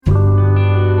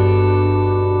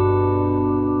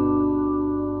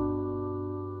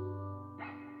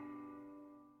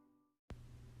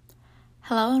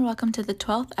Hello and welcome to the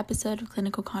 12th episode of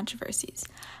Clinical Controversies.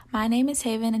 My name is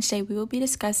Haven and today we will be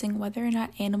discussing whether or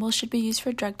not animals should be used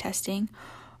for drug testing,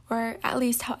 or at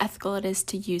least how ethical it is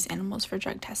to use animals for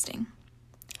drug testing.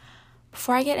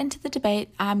 Before I get into the debate,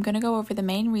 I'm going to go over the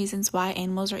main reasons why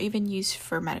animals are even used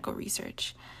for medical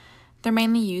research. They're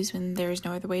mainly used when there is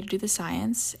no other way to do the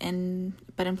science,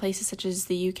 but in places such as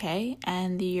the UK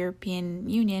and the European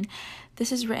Union,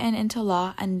 this is written into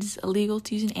law and is illegal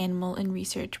to use an animal in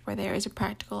research where there is a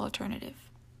practical alternative.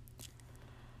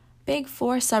 Big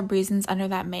four sub-reasons under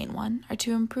that main one are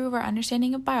to improve our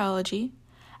understanding of biology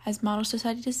as models to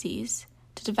study disease,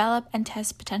 to develop and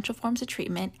test potential forms of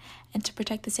treatment, and to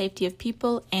protect the safety of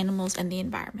people, animals, and the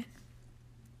environment.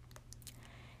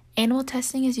 Animal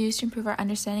testing is used to improve our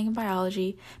understanding of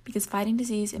biology because fighting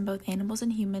disease in both animals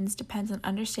and humans depends on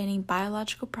understanding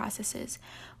biological processes,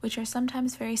 which are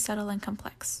sometimes very subtle and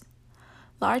complex.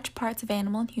 Large parts of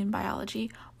animal and human biology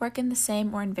work in the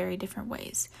same or in very different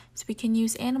ways, so we can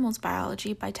use animals'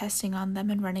 biology by testing on them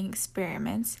and running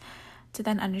experiments to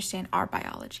then understand our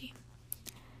biology.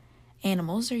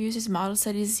 Animals are used as models to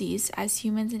study disease, as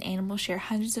humans and animals share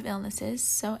hundreds of illnesses,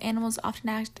 so animals often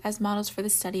act as models for the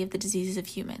study of the diseases of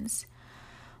humans.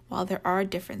 While there are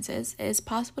differences, it is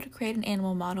possible to create an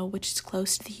animal model which is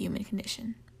close to the human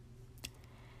condition.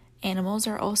 Animals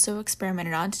are also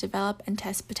experimented on to develop and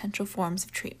test potential forms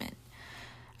of treatment.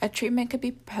 A treatment could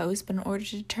be proposed, but in order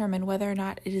to determine whether or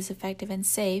not it is effective and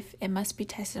safe, it must be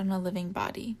tested on a living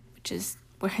body, which is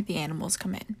where the animals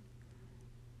come in.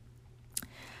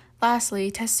 Lastly,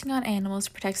 testing on animals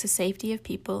protects the safety of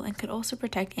people and could also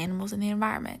protect animals and the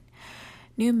environment.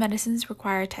 New medicines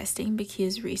require testing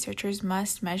because researchers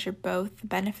must measure both the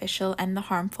beneficial and the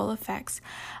harmful effects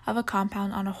of a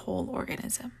compound on a whole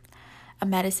organism. A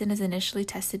medicine is initially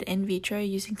tested in vitro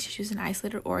using tissues and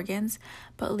isolated organs,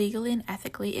 but legally and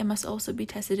ethically it must also be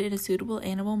tested in a suitable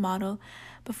animal model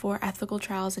before ethical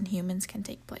trials in humans can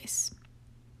take place.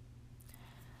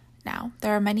 Now,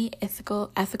 there are many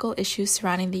ethical issues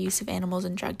surrounding the use of animals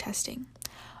in drug testing.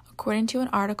 According to an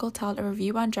article titled A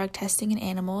Review on Drug Testing in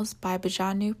Animals by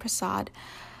Bhajanu Prasad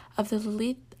of the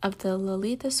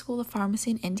Lalitha School of Pharmacy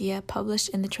in India, published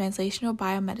in the Translational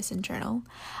Biomedicine Journal,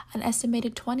 an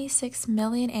estimated 26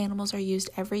 million animals are used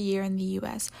every year in the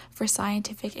US for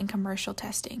scientific and commercial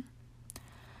testing.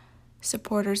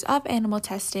 Supporters of animal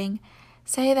testing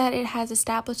say that it has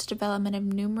established development of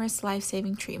numerous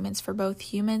life-saving treatments for both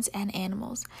humans and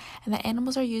animals, and that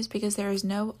animals are used because there is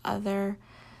no other,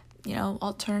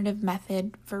 alternative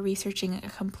method for researching a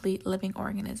complete living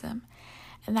organism,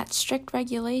 and that strict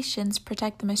regulations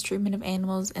protect the mistreatment of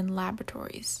animals in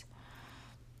laboratories.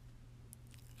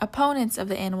 Opponents of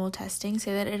the animal testing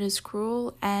say that it is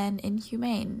cruel and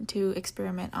inhumane to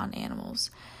experiment on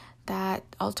animals, that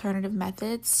alternative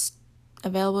methods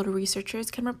available to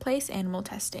researchers can replace animal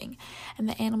testing, and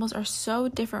that animals are so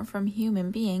different from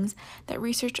human beings that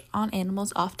research on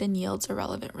animals often yields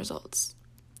irrelevant results.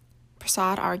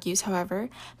 Prasad argues, however,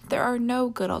 that there are no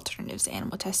good alternatives to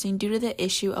animal testing due to the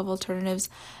issue of alternatives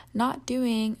not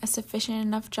doing a sufficient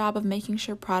enough job of making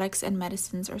sure products and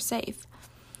medicines are safe.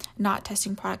 Not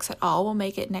testing products at all will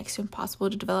make it next to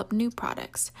impossible to develop new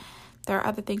products. There are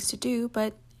other things to do,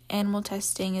 but animal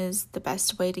testing is the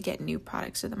best way to get new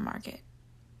products to the market.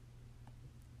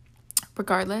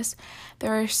 Regardless,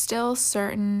 there are still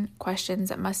certain questions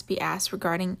that must be asked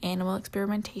regarding animal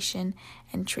experimentation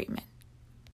and treatment.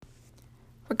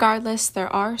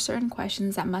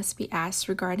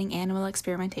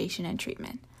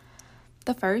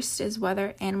 The first is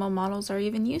whether animal models are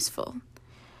even useful.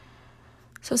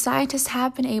 So scientists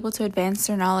have been able to advance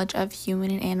their knowledge of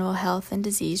human and animal health and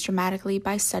disease dramatically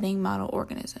by studying model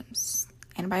organisms.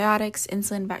 Antibiotics,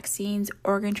 insulin, vaccines,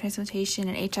 organ transplantation,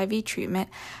 and HIV treatment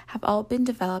have all been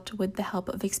developed with the help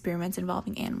of experiments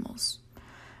involving animals.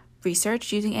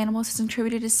 Research using animals has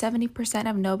contributed to 70%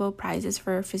 of Nobel Prizes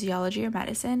for physiology or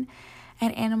medicine,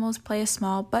 and animals play a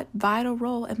small but vital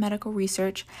role in medical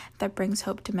research that brings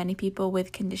hope to many people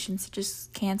with conditions such as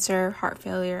cancer, heart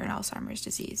failure, and Alzheimer's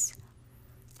disease.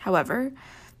 However,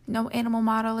 no animal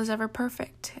model is ever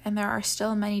perfect, and there are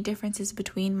still many differences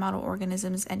between model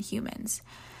organisms and humans.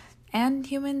 And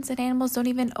humans and animals don't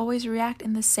even always react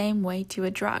in the same way to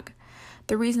a drug.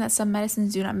 The reason that some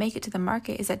medicines do not make it to the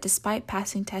market is that despite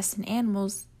passing tests in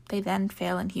animals, they then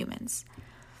fail in humans.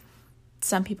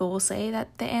 Some people will say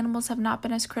that the animals have not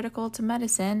been as critical to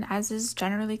medicine as is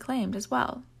generally claimed as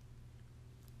well.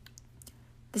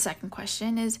 The second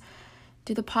question is,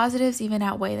 do the positives even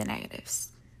outweigh the negatives?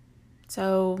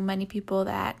 So many people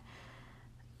that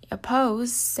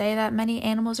oppose say that many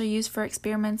animals are used for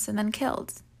experiments and then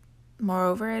killed.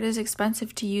 Moreover, it is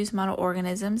expensive to use model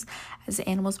organisms, as the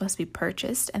animals must be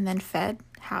purchased and then fed,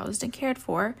 housed, and cared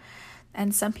for,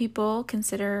 and some people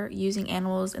consider using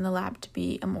animals in the lab to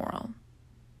be immoral.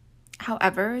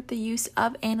 However, the use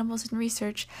of animals in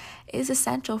research is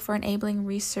essential for enabling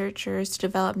researchers to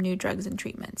develop new drugs and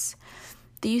treatments.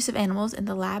 The use of animals in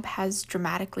the lab has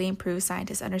dramatically improved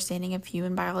scientists' understanding of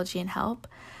human biology and health,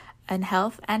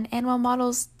 and animal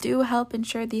models do help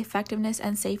ensure the effectiveness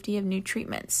and safety of new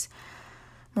treatments.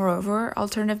 Moreover,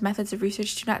 alternative methods of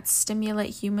research do not stimulate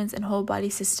humans and whole body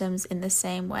systems in the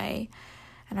same way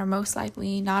and are most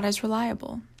likely not as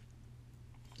reliable.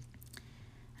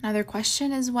 Another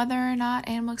question is whether or not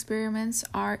animal experiments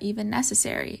are even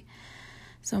necessary.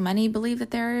 So many believe that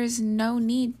there is no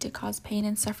need to cause pain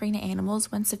and suffering to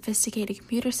animals when sophisticated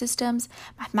computer systems,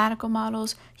 mathematical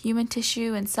models, human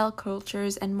tissue and cell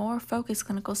cultures, and more focused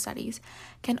clinical studies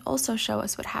can also show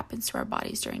us what happens to our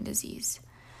bodies during disease.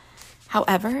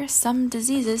 However, some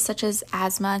diseases such as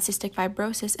asthma and cystic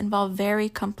fibrosis involve very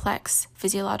complex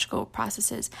physiological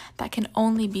processes that can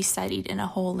only be studied in a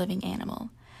whole living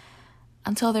animal.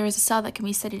 Until there is a cell that can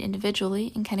be studied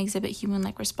individually and can exhibit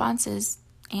human-like responses,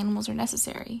 animals are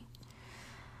necessary.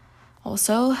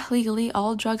 Also, legally,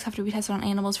 all drugs have to be tested on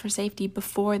animals for safety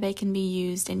before they can be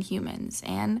used in humans.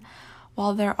 And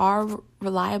while there are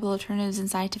reliable alternatives in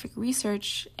scientific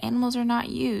research, animals are not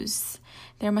used.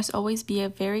 There must always be a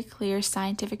very clear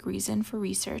scientific reason for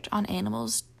research on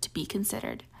animals to be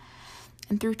considered.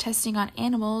 And through testing on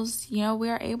animals, we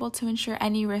are able to ensure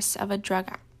any risks of a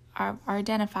drug are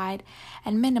identified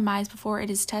and minimized before it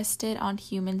is tested on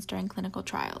humans during clinical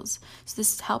trials. So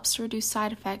this helps to reduce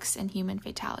side effects and human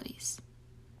fatalities.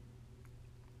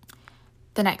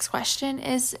 The next question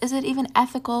is it even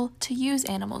ethical to use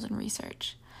animals in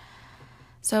research?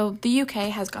 So the UK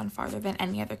has gone farther than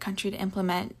any other country to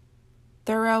implement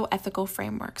thorough ethical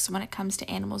frameworks when it comes to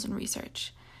animals in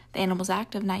research. The Animals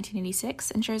Act of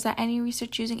 1986 ensures that any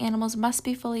research using animals must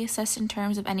be fully assessed in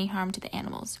terms of any harm to the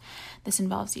animals. This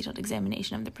involves detailed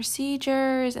examination of the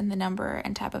procedures and the number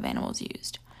and type of animals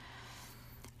used.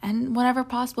 And whenever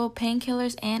possible,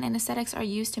 painkillers and anesthetics are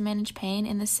used to manage pain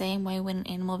in the same way when an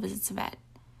animal visits a vet.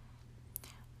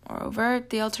 Moreover,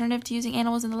 the alternative to using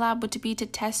animals in the lab would be to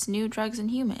test new drugs in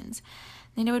humans.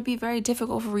 And it would be very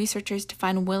difficult for researchers to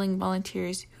find willing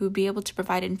volunteers who would be able to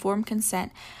provide informed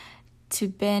consent to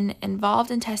been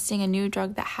involved in testing a new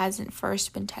drug that hasn't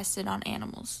first been tested on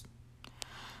animals.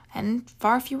 And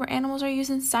far fewer animals are used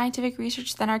in scientific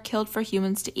research than are killed for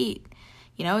humans to eat.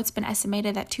 It's been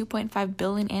estimated that 2.5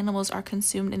 billion animals are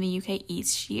consumed in the UK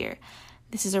each year.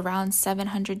 This is around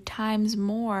 700 times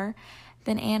more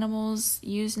than animals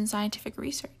used in scientific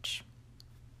research.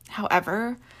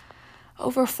 However,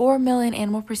 over 4 million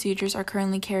animal procedures are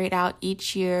currently carried out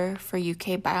each year for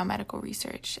UK biomedical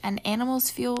research, and animals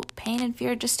feel pain and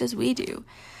fear just as we do.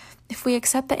 If we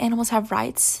accept that animals have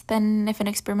rights, then if an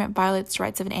experiment violates the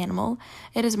rights of an animal,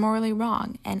 it is morally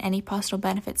wrong, and any possible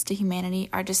benefits to humanity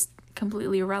are just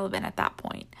completely irrelevant at that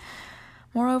point.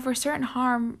 Moreover, certain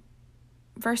harm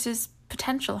versus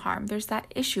potential harm, there's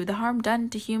that issue. The harm done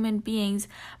to human beings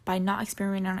by not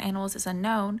experimenting on animals is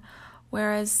unknown,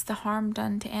 whereas the harm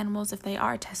done to animals if they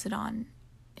are tested on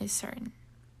is certain.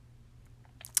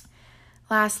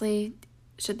 Lastly,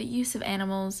 should the use of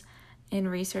animals in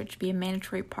research be a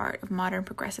mandatory part of modern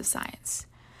progressive science?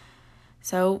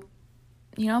 So,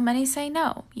 many say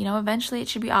no. Eventually it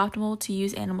should be optimal to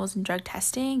use animals in drug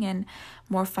testing, and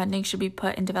more funding should be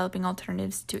put in developing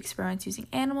alternatives to experiments using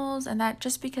animals, and that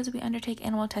just because we undertake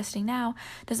animal testing now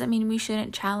doesn't mean we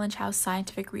shouldn't challenge how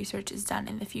scientific research is done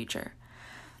in the future.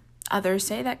 Others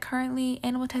say that currently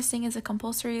animal testing is a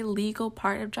compulsory legal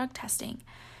part of drug testing.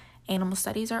 Animal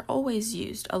studies are always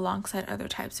used alongside other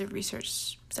types of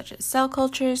research, such as cell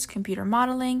cultures, computer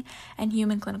modeling, and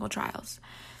human clinical trials.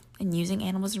 And using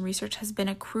animals in research has been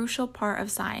a crucial part of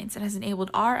science and has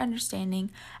enabled our understanding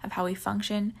of how we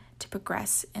function to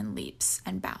progress in leaps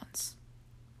and bounds.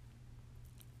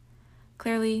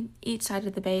 Clearly, each side of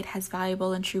the debate has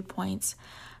valuable and true points,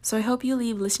 so I hope you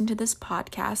leave listening to this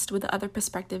podcast with the other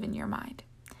perspective in your mind.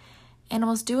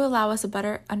 Animals do allow us a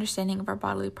better understanding of our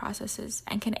bodily processes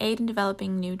and can aid in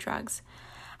developing new drugs.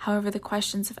 However, the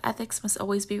questions of ethics must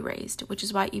always be raised, which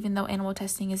is why even though animal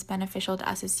testing is beneficial to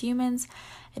us as humans,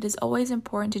 it is always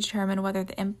important to determine whether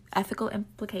the ethical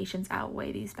implications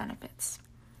outweigh these benefits.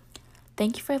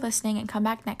 Thank you for listening, and come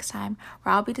back next time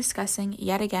where I'll be discussing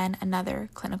yet again another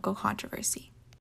clinical controversy.